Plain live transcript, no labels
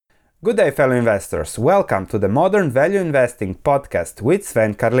Good day, fellow investors. Welcome to the Modern Value Investing podcast with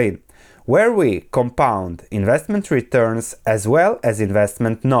Sven Karlin, where we compound investment returns as well as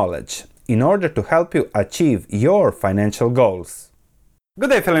investment knowledge in order to help you achieve your financial goals.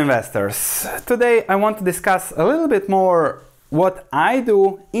 Good day, fellow investors. Today I want to discuss a little bit more what I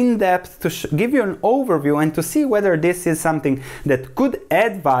do in depth to give you an overview and to see whether this is something that could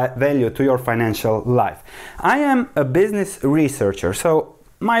add value to your financial life. I am a business researcher, so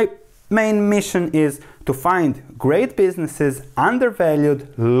my main mission is to find great businesses, undervalued,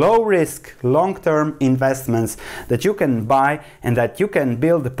 low risk, long-term investments that you can buy and that you can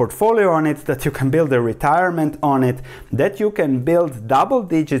build a portfolio on it, that you can build a retirement on it, that you can build double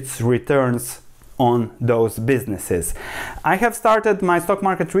digits returns on those businesses. I have started my stock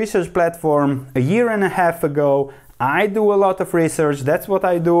market research platform a year and a half ago. I do a lot of research. That's what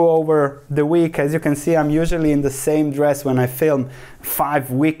I do over the week. As you can see, I'm usually in the same dress when I film 5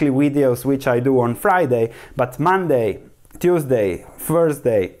 weekly videos, which I do on Friday. But Monday, Tuesday,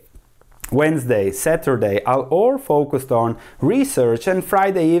 Thursday, Wednesday, Saturday are all focused on research, and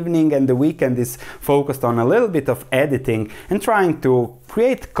Friday evening and the weekend is focused on a little bit of editing and trying to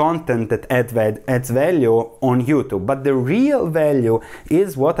create content that adds value on YouTube. But the real value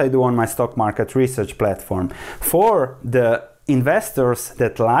is what I do on my stock market research platform. For the investors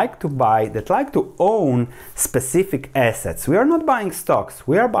that like to buy, that like to own specific assets. We are not buying stocks,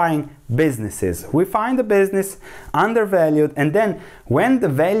 we are buying businesses. We find a business undervalued, and then when the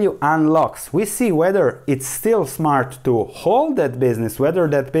value unlocks, we see whether it's still smart to hold that business, whether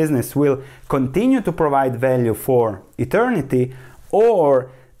that business will continue to provide value for eternity,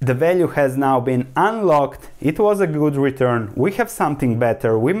 or the value has now been unlocked. It was a good return. We have something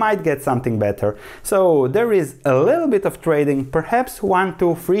better. We might get something better. So there is a little bit of trading, perhaps 1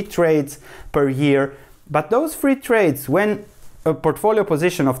 to 3 trades per year. But those 3 trades, when a portfolio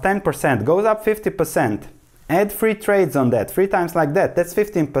position of 10% goes up 50%, add 3 trades on that, 3 times like that, that's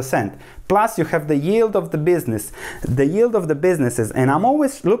 15%. Plus you have the yield of the business, the yield of the businesses, and I'm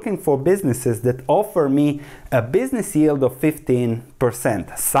always looking for businesses that offer me a business yield of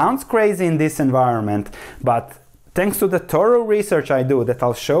 15%. Sounds crazy in this environment, but thanks to the thorough research I do that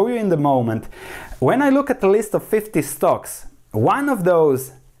I'll show you in the moment, when I look at the list of 50 stocks, one of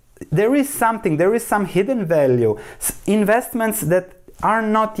those, there is some hidden value, investments that are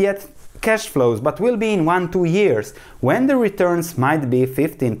not yet cash flows, but will be in 1-2 years when the returns might be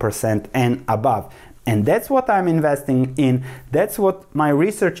 15% and above. And that's what I'm investing in. That's what my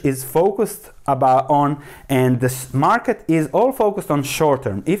research is focused on, and the market is all focused on short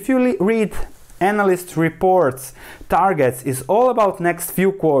term. If you read analyst reports, targets is all about next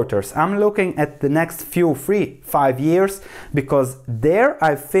few quarters. I'm looking at the next few 3-5 years, because there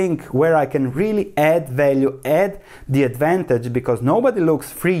I think where I can really add value, add the advantage, because nobody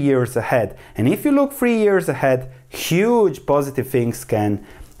looks 3 years ahead. And if you look 3 years ahead, huge positive things can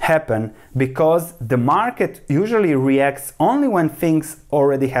happen, because the market usually reacts only when things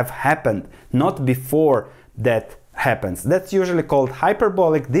already have happened, not before that happens. That's usually called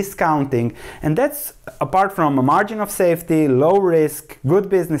hyperbolic discounting, and that's apart from a margin of safety, low risk, good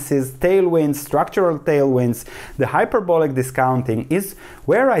businesses, tailwinds, structural tailwinds. The hyperbolic discounting is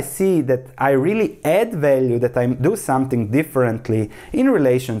where I see that I really add value, that I do something differently in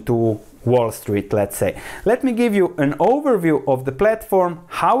relation to Wall Street, let's say. Let me give you an overview of the platform,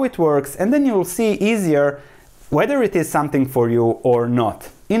 how it works, and then you'll see easier whether it is something for you or not.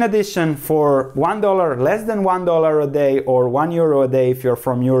 In addition, for $1, less than $1 a day, or €1 a day if you're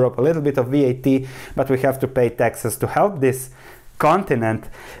from Europe, a little bit of VAT, but we have to pay taxes to help this continent,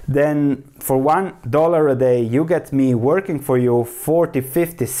 then for $1 a day you get me working for you 40,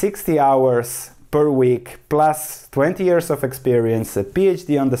 50, 60 hours per week, plus 20 years of experience, a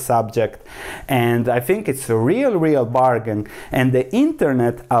PhD on the subject, and I think it's a real bargain. And the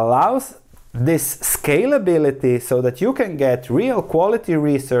internet allows this scalability so that you can get real quality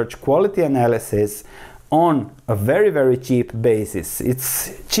research, quality analysis on a very cheap basis.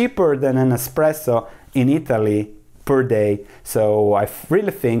 It's cheaper than an espresso in Italy per day, so I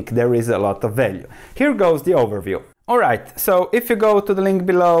really think there is a lot of value. Here goes the overview. Alright, so if you go to the link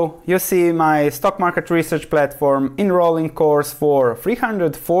below, you see my stock market research platform enrolling course for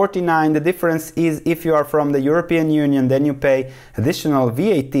 $349. The difference is if you are from the European Union, then you pay additional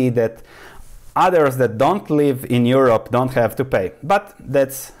VAT that others that don't live in Europe don't have to pay. But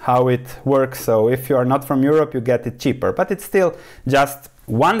that's how it works. So if you are not from Europe, you get it cheaper. But it's still just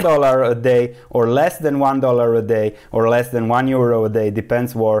 $1 a day, or less than $1 a day, or less than €1 a day,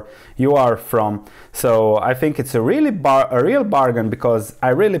 depends where you are from. So I think it's a real bargain, because I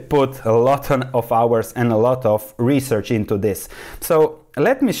really put a lot of hours and a lot of research into this. So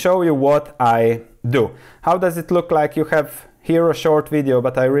let me show you what I do. How does it look like? You have here a short video,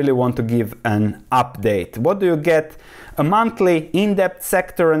 but I really want to give an update. What do you get? A monthly in-depth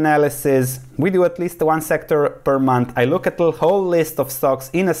sector analysis. We do at least one sector per month. I look at the whole list of stocks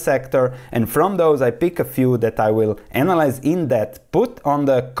in a sector, and from those I pick a few that I will analyze in depth, put on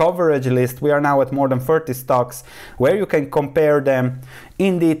the coverage list. We are now at more than 30 stocks where you can compare them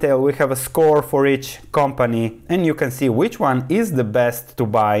in detail. We have a score for each company, and you can see which one is the best to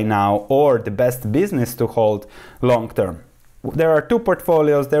buy now or the best business to hold long term. There are two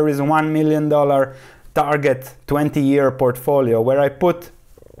portfolios. There is $1 million target 20-year portfolio where I put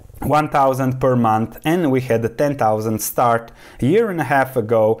 1,000 per month, and we had a 10,000 start a year and a half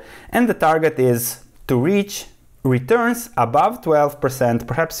ago, and the target is to reach returns above 12%,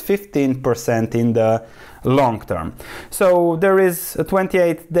 perhaps 15% in the long term. So there is a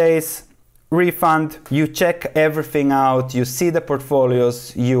 28 days refund. You check everything out, you see the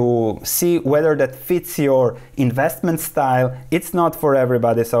portfolios, you see whether that fits your investment style. It's not for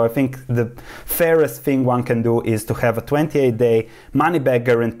everybody, so I think the fairest thing one can do is to have a 28-day money back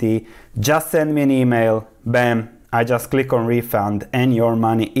guarantee. Just send me an email, bam, I just click on refund and your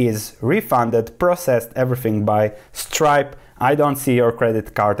money is refunded, processed, everything by Stripe. I don't see your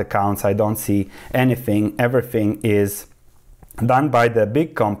credit card accounts, I don't see anything, everything is done by the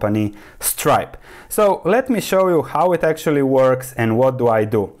big company Stripe. So let me show you how it actually works and what do I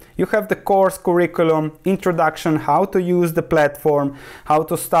do. You have the course curriculum, introduction, how to use the platform, how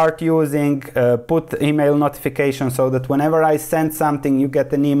to start using, put email notifications so that whenever I send something, you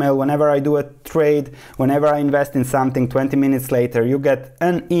get an email. Whenever I do a trade, whenever I invest in something, 20 minutes later, you get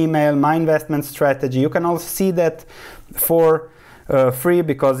an email, my investment strategy. You can also see that for free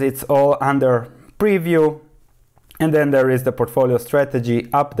because it's all under preview. And then there is the portfolio strategy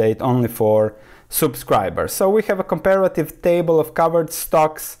update only for subscribers. So we have a comparative table of covered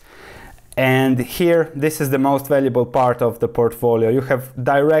stocks. And here, this is the most valuable part of the portfolio. You have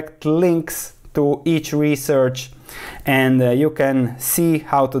direct links to each research, and you can see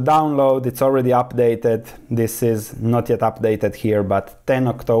how to download. It's already updated. This is not yet updated here, but 10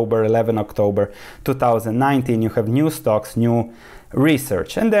 October, 11 October 2019, you have new stocks, new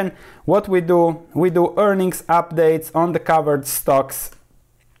research. And then what we do earnings updates on the covered stocks,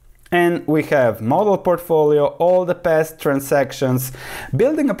 and we have model portfolio, all the past transactions.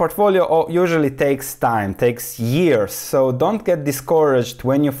 Building a portfolio usually takes time, takes years, so don't get discouraged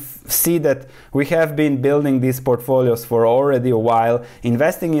when you see that we have been building these portfolios for already a while.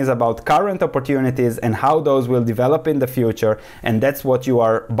 Investing is about current opportunities and how those will develop in the future, and that's what you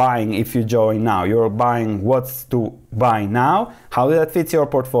are buying if you join now. You're buying what's to buy now, how that fits your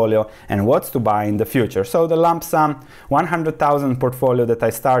portfolio, and what's to buy in the future. So the lump sum 100,000 portfolio that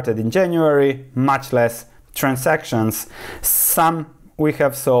I started in January, much less transactions. Some we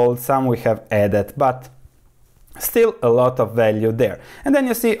have sold, some we have added, but still a lot of value there. And then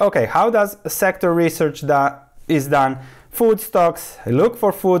you see, okay, how does sector research is done? Food stocks, I look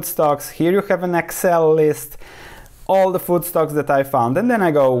for food stocks. Here you have an Excel list, all the food stocks that I found, and then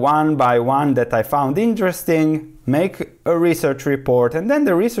I go one by one that I found interesting, make a research report, and then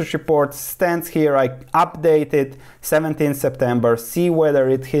the research report stands here. I update it 17 September, see whether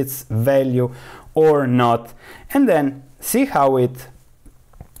it hits value or not, and then see how it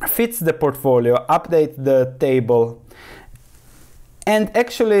fits the portfolio, update the table. And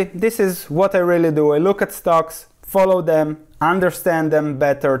actually, this is what I really do. I look at stocks, follow them, understand them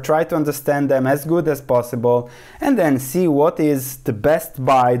better, try to understand them as good as possible, and then see what is the best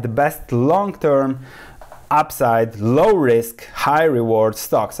buy, the best long-term upside, low risk, high reward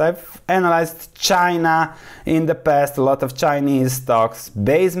stocks. I've analyzed China in the past, a lot of Chinese stocks,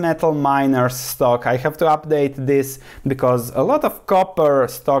 base metal miners stock. I have to update this because a lot of copper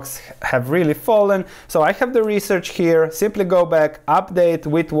stocks have really fallen. So I have the research here, simply go back, update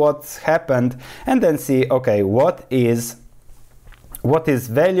with what's happened, and then see, okay, what is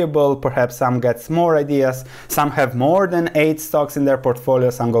valuable. Perhaps some gets more ideas, some have more than 8 stocks in their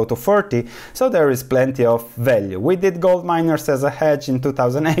portfolio, some go to 40, so there is plenty of value. We did gold miners as a hedge in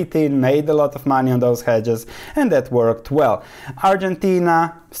 2018, made a lot of money on those hedges, and that worked well.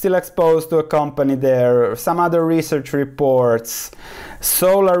 Argentina, still exposed to a company there, some other research reports.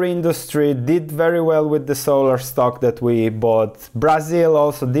 Solar industry did very well with the solar stock that we bought. Brazil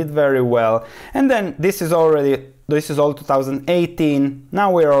also did very well, and then this is all 2018.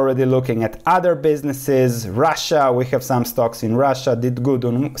 Now we're already looking at other businesses. Russia, we have some stocks in Russia, did good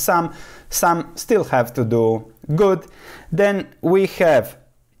on some still have to do good. Then we have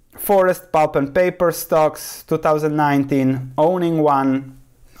forest pulp and paper stocks, 2019, owning one.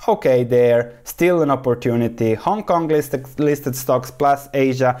 okay, there, still an opportunity. Hong Kong listed stocks plus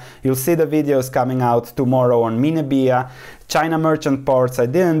Asia. You'll see the videos coming out tomorrow on Minebia. China Merchant Ports, I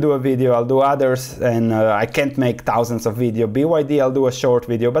didn't do a video, I'll do others, and I can't make thousands of videos. BYD, I'll do a short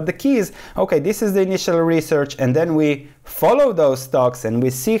video, but the key is, okay, this is the initial research, and then we follow those stocks and we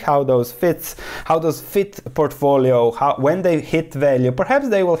see how those fit portfolio, when they hit value. Perhaps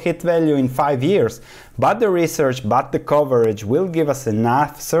they will hit value in 5 years, but the research, but the coverage will give us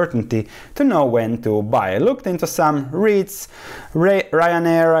enough certainty to know when to buy. I looked into some REITs,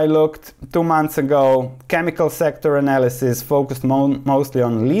 Ryanair I looked 2 months ago, chemical sector analysis focused mostly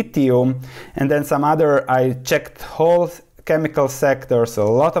on lithium, and then some other, I checked whole chemical sectors, a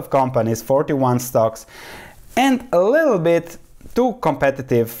lot of companies, 41 stocks, and a little bit too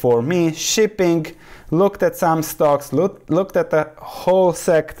competitive for me. Shipping, looked at some stocks, looked at the whole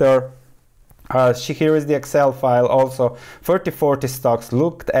sector. Here is the Excel file also, 30-40 stocks,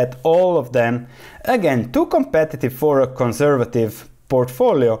 looked at all of them. Again, too competitive for a conservative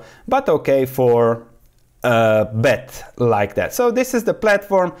portfolio, but okay for a bet like that. So this is the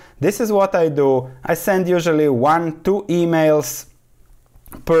platform, this is what I do. I send usually 1-2 emails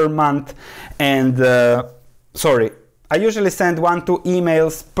per month, and I usually send 1-2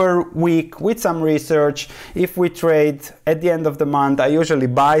 emails per week with some research. If we trade at the end of the month, I usually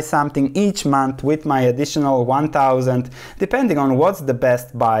buy something each month with my additional 1,000, depending on what's the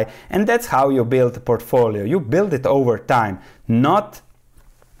best buy. And that's how you build a portfolio. You build it over time, not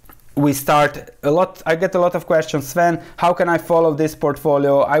we start a lot. I get a lot of questions, Sven, how can I follow this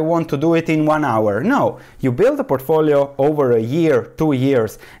portfolio? I want to do it in 1 hour. No, you build a portfolio over a year, 2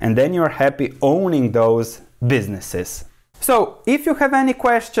 years, and then you're happy owning those businesses. So if you have any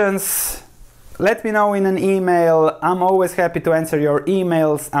questions, let me know in an email. I'm always happy to answer your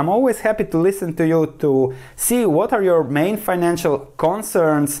emails. I'm always happy to listen to you to see what are your main financial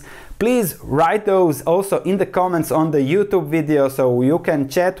concerns. Please write those also in the comments on the YouTube video so you can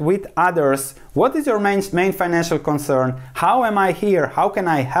chat with others. What is your main financial concern? How am I here? How can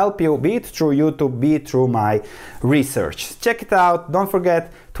I help you? Be it through YouTube, be it through my research. Check it out. Don't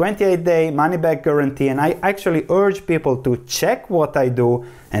forget 28-day money-back guarantee. And I actually urge people to check what I do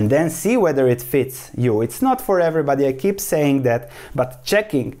and then see whether it fits you. It's not for everybody. I keep saying that, but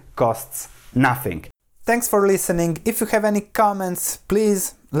checking costs nothing. Thanks for listening. If you have any comments,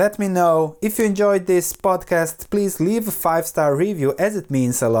 please let me know. If you enjoyed this podcast, please leave a 5-star review as it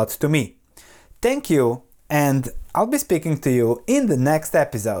means a lot to me. Thank you, and I'll be speaking to you in the next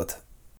episode.